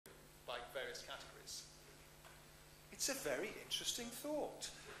It's a very interesting thought.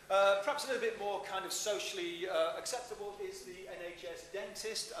 Perhaps a little bit more kind of socially acceptable is the NHS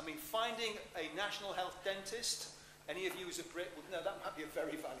dentist. I mean, finding a national health dentist, any of you as a Brit would know that might be a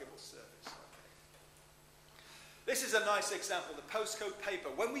very valuable service. Okay. This is a nice example, the postcode paper.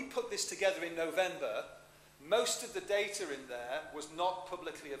 When we put this together in November, most of the data in there was not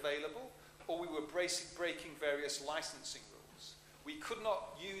publicly available, or we were breaking various licensing rules. We could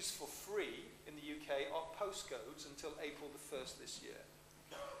not use for free in the UK our postcodes until April the 1st this year.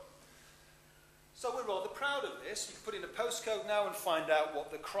 So we're rather proud of this. You can put in a postcode now and find out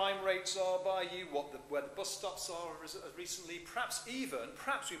what the crime rates are by you, where the bus stops are recently. Perhaps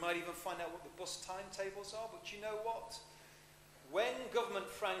we might even find out what the bus timetables are. But you know what? When government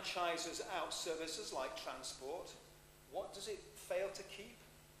franchises out services like transport, what does it fail to keep?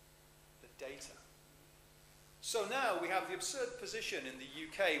 The data. So now we have the absurd position in the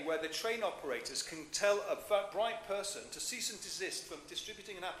UK where the train operators can tell a bright person to cease and desist from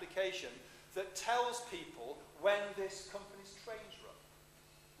distributing an application that tells people when this company's trains run.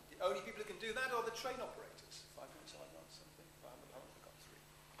 The only people who can do that are the train operators. 5 minutes on something? I haven't got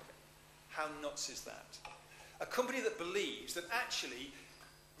 3. Okay. How nuts is that? A company that believes that actually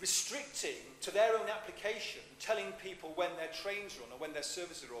restricting to their own application, telling people when their trains run or when their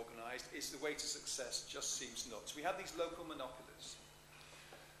services are organised is the way to success just seems nuts. We have these local monopolies.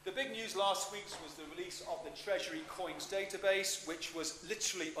 The big news last week was the release of the Treasury Coins database, which was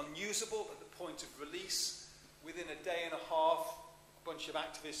literally unusable at the point of release. Within a day and a half, a bunch of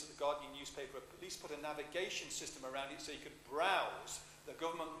activists at the Guardian newspaper at least put a navigation system around it so you could browse the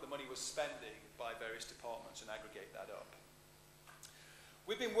government the money was spending by various departments and aggregate that up.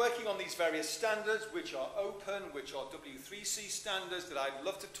 We've been working on these various standards, which are open, which are W3C standards that I'd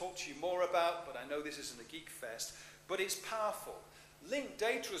love to talk to you more about, but I know this isn't a geek fest, but it's powerful. Linked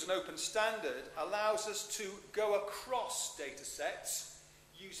data as an open standard allows us to go across data sets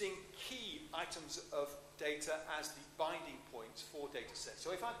using key items of data as the binding points for data sets.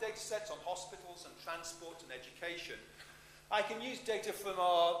 So if I have data sets on hospitals and transport and education, I can use data from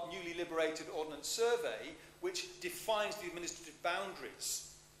our newly liberated Ordnance Survey, which defines the administrative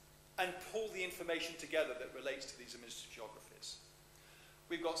boundaries, and pull the information together that relates to these administrative geographies.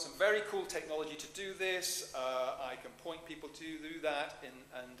 We've got some very cool technology to do this. I can point people to do that,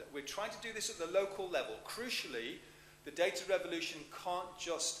 and we're trying to do this at the local level. Crucially, the data revolution can't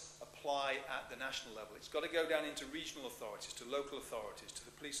just apply at the national level. It's got to go down into regional authorities, to local authorities, to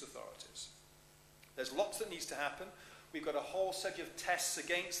the police authorities. There's lots that needs to happen. We've got a whole set of tests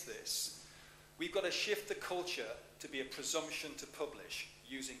against this. We've got to shift the culture to be a presumption to publish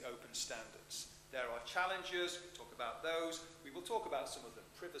using open standards. There are challenges, we'll talk about those. We will talk about some of them.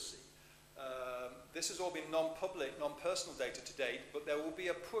 Privacy. This has all been non-public, non-personal data to date, but there will be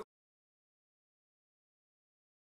a push